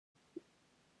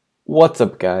What's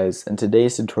up guys? In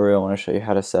today's tutorial I want to show you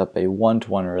how to set up a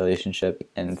one-to-one relationship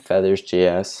in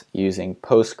Feathersjs using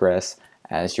Postgres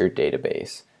as your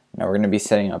database. Now we're going to be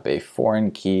setting up a foreign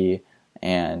key,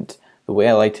 and the way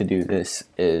I like to do this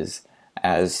is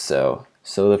as so.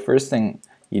 So the first thing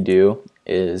you do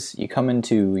is you come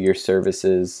into your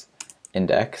services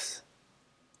index,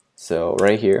 so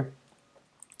right here,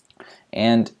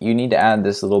 and you need to add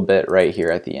this little bit right here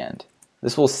at the end.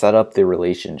 This will set up the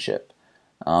relationship.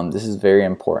 This is very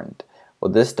important.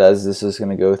 What this does, this is going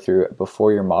to go through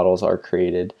before your models are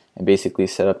created and basically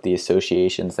set up the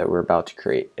associations that we're about to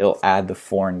create. It'll add the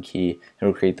foreign key.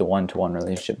 It'll create the one-to-one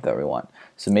relationship that we want.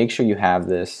 So make sure you have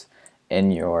this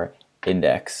in your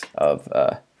index of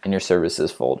in your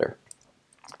services folder.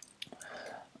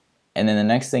 And then the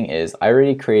next thing is I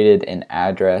already created an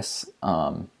address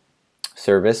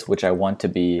service which I want to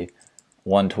be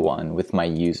one-to-one with my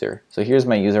user. So here's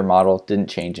my user model. Didn't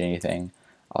change anything.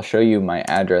 I'll show you my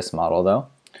address model though.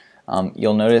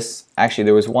 You'll notice, actually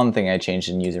there was one thing I changed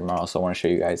in user model, so I want to show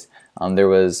you guys. There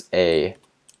was a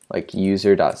like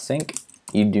user.sync.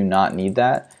 You do not need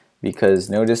that because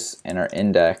notice in our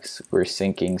index we're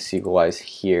syncing SQLize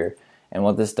here, and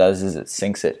what this does is it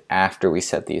syncs it after we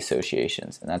set the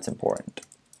associations, and that's important.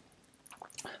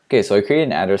 Okay, so I created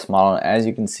an address model, and as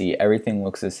you can see everything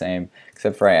looks the same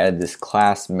except for I added this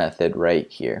class method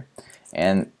right here.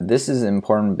 And this is an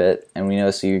important bit, and we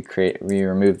know, so we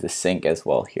remove the sync as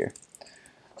well here.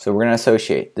 So we're going to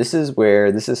associate. This is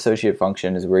where this associate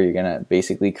function is where you're going to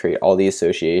basically create all the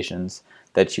associations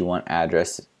that you want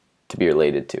address to be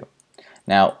related to.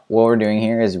 Now what we're doing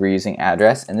here is we're using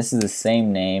address, and this is the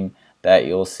same name that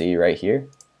you'll see right here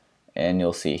and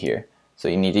you'll see here. So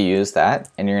you need to use that,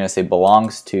 and you're going to say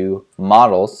belongs to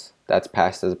models, that's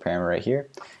passed as a parameter right here,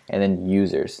 and then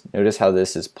users. Notice how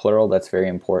this is plural, that's very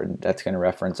important. That's going to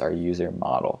reference our user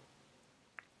model.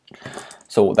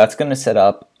 So that's going to set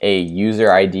up a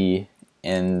user ID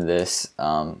in this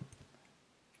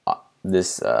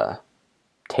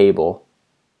table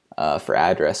for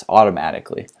address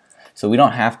automatically. So we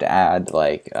don't have to add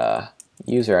like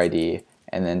user ID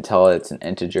and then tell it it's an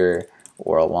integer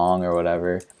or a long or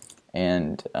whatever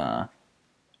and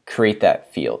create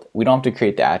that field. We don't have to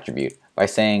create the attribute. By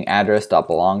saying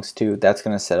address.belongs to, that's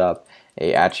going to set up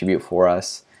a attribute for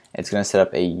us. It's going to set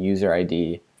up a user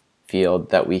ID field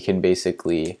that we can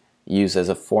basically use as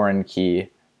a foreign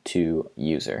key to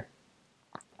user.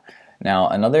 Now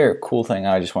another cool thing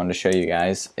I just wanted to show you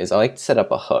guys is I like to set up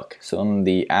a hook. So in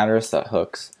the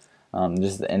address.hooks,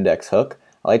 this is the index hook,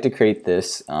 I like to create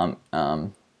this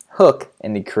hook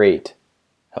in the create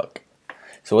hook.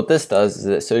 So what this does is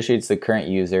it associates the current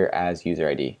user as user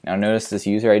ID. Now notice this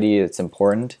user ID, it's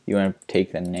important. You want to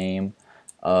take the name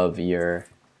of your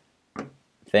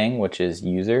thing, which is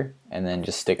user, and then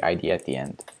just stick ID at the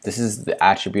end. This is the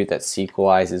attribute that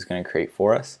SQLize is going to create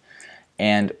for us.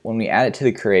 And when we add it to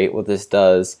the create, what this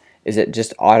does is it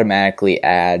just automatically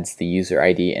adds the user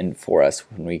ID in for us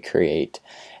when we create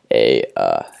a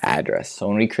address. So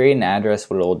when we create an address,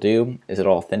 what it'll do is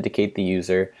it'll authenticate the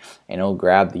user, and it'll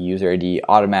grab the user ID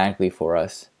automatically for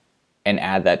us and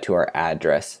add that to our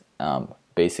address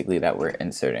basically that we're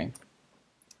inserting.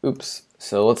 Oops.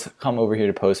 So let's come over here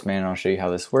to Postman and I'll show you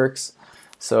how this works.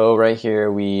 So right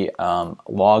here we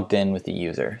logged in with the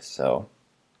user. So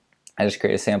I just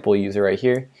create a sample user right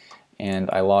here, and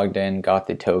I logged in, got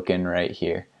the token right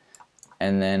here,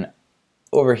 and then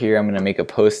over here I'm going to make a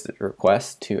post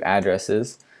request to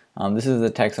addresses. This is the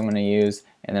text I'm going to use,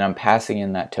 and then I'm passing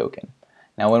in that token.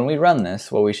 Now when we run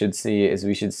this, what we should see is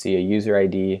we should see a user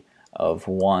ID of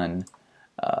 1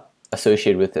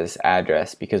 associated with this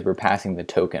address because we're passing the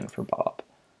token for Bob.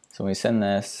 So when we send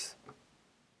this,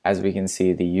 as we can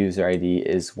see, the user ID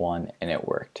is 1 and it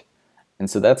worked. And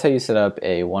so that's how you set up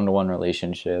a one-to-one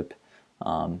relationship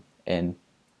in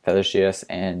Feathersjs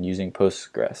and using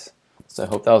Postgres. So I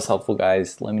hope that was helpful,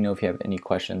 guys. Let me know if you have any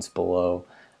questions below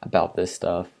about this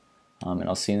stuff, and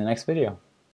I'll see you in the next video.